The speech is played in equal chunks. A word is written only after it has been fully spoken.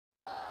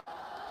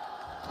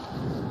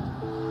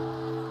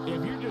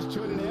If you're just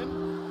tuning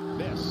in,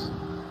 this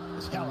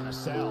is Hell in a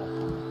Cell.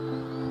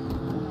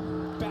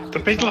 The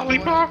big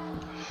lollipop.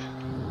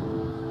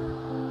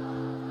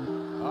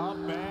 Up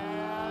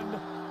and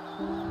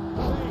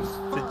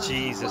The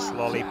Jesus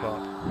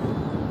lollipop.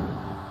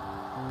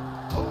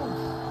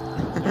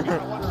 You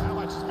gotta wonder how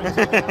much has been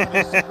taken out of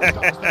these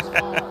superstars thus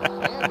far.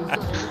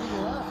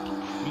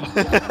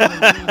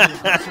 And is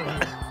there anything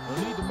left?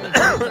 We definitely need to make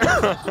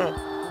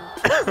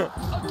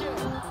again.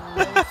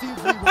 It seems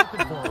to be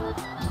working for him.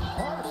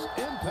 Harsh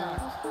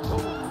impact.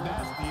 Oh,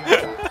 nasty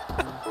impact.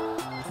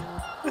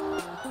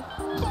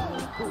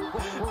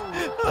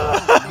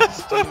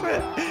 Stop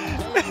it!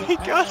 He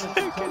can't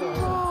take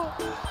anymore.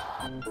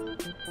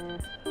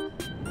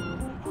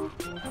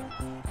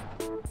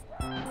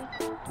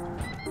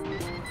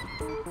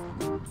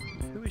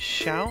 Who is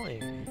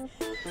shouting?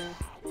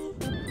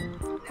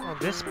 Oh,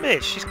 this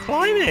bitch, she's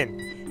climbing!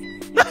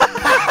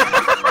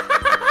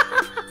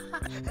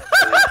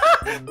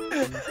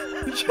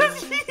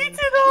 Just eat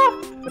it off!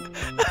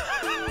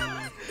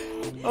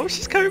 Oh,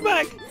 she's coming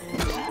back!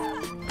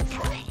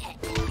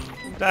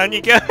 Down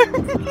you go!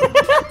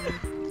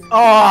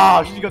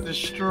 Oh, she got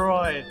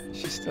destroyed.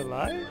 She's still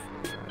alive?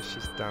 Oh,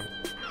 she's done.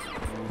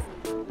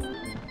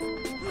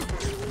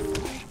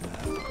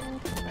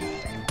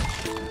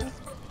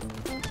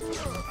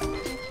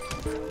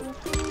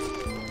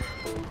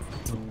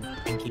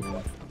 Thank you.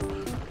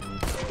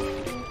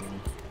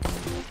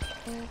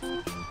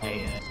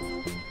 Hey,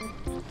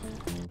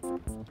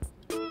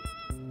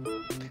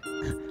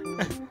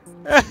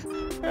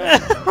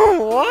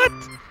 What?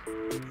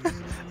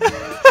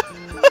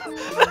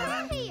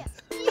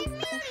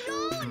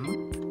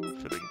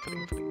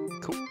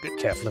 Cool, good.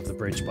 Careful of the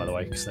bridge, by the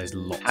way, because there's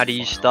lots. How do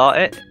you start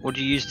it? What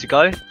do you use to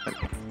go?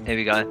 Here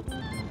we go.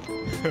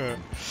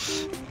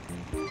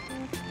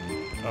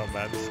 Oh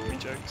man, this is gonna be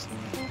jokes.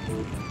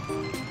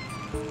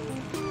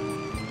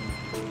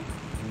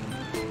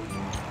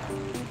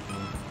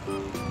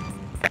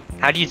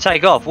 How do you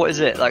take off? What is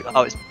it? Like,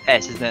 oh, it's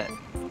S, isn't it?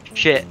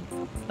 Shit.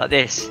 Like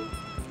this.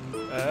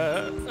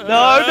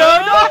 No!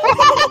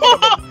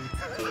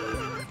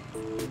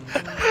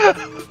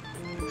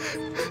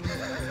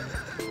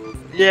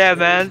 Yeah,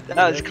 man.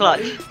 That was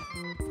clutch.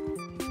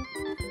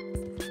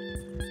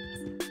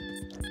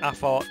 I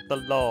fought the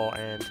law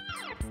and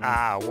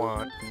I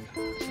won.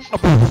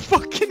 Oh,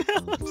 fucking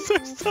hell, I'm so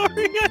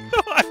sorry. I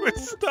thought I would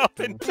stop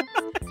in time.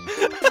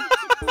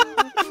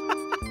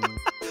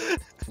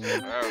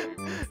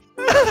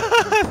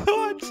 I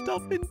thought I'd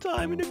stop in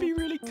time and it'd be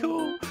really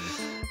cool.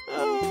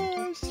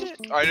 Oh,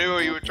 shit. I knew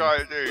what you were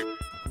trying to do.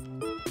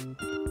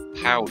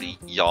 Howdy,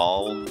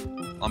 y'all.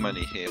 I'm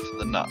only here for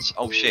the nuts.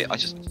 Oh shit, I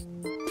just...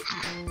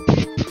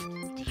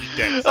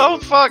 Oh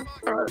fuck!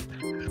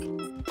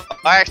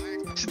 I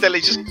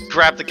accidentally just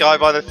grabbed the guy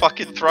by the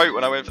fucking throat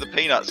when I went for the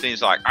peanuts and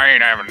he's like, I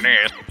ain't having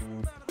this.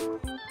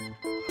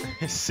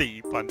 See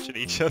you punching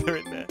each other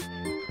in there.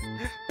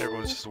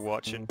 Everyone's just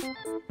watching.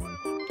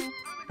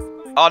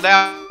 Oh,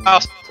 now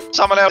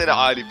someone else did it.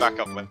 I only back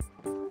up, man.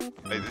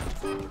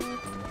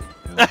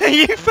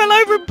 You fell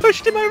over and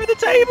pushed him over the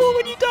table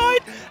when you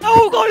died?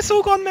 Oh god, it's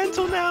all gone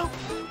mental now.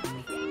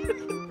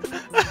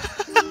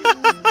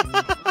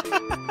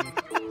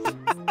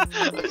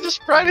 I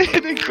just ran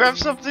in and grabbed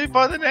something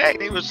by the neck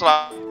and he was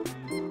like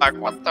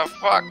what the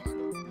fuck?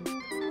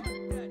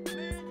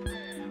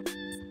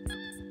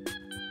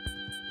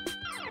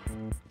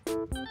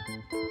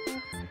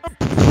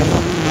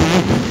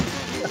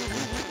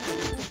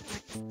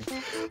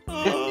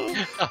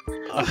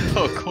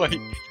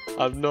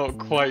 I'm not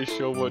quite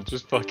sure what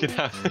just fucking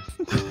happened.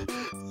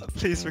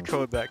 Please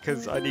record that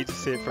because I need to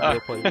see it from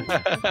your point of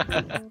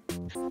view.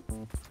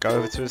 Go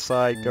over to his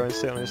side, go and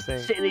sit on his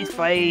thing. Sit in his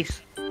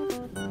face.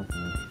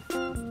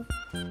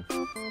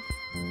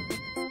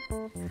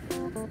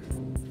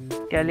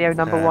 Galileo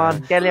number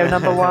one. Galileo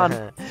number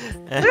one.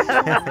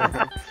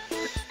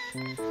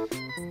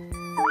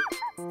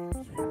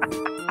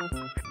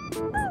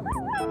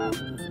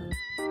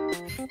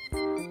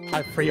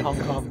 I'm free Hong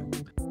Kong.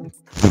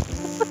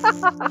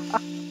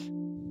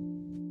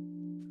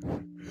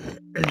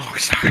 Oh,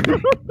 sorry.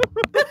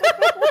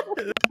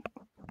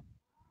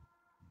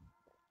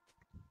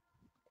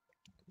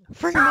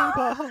 Free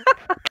mobile.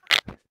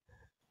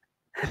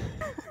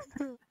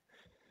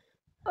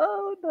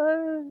 Oh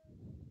no.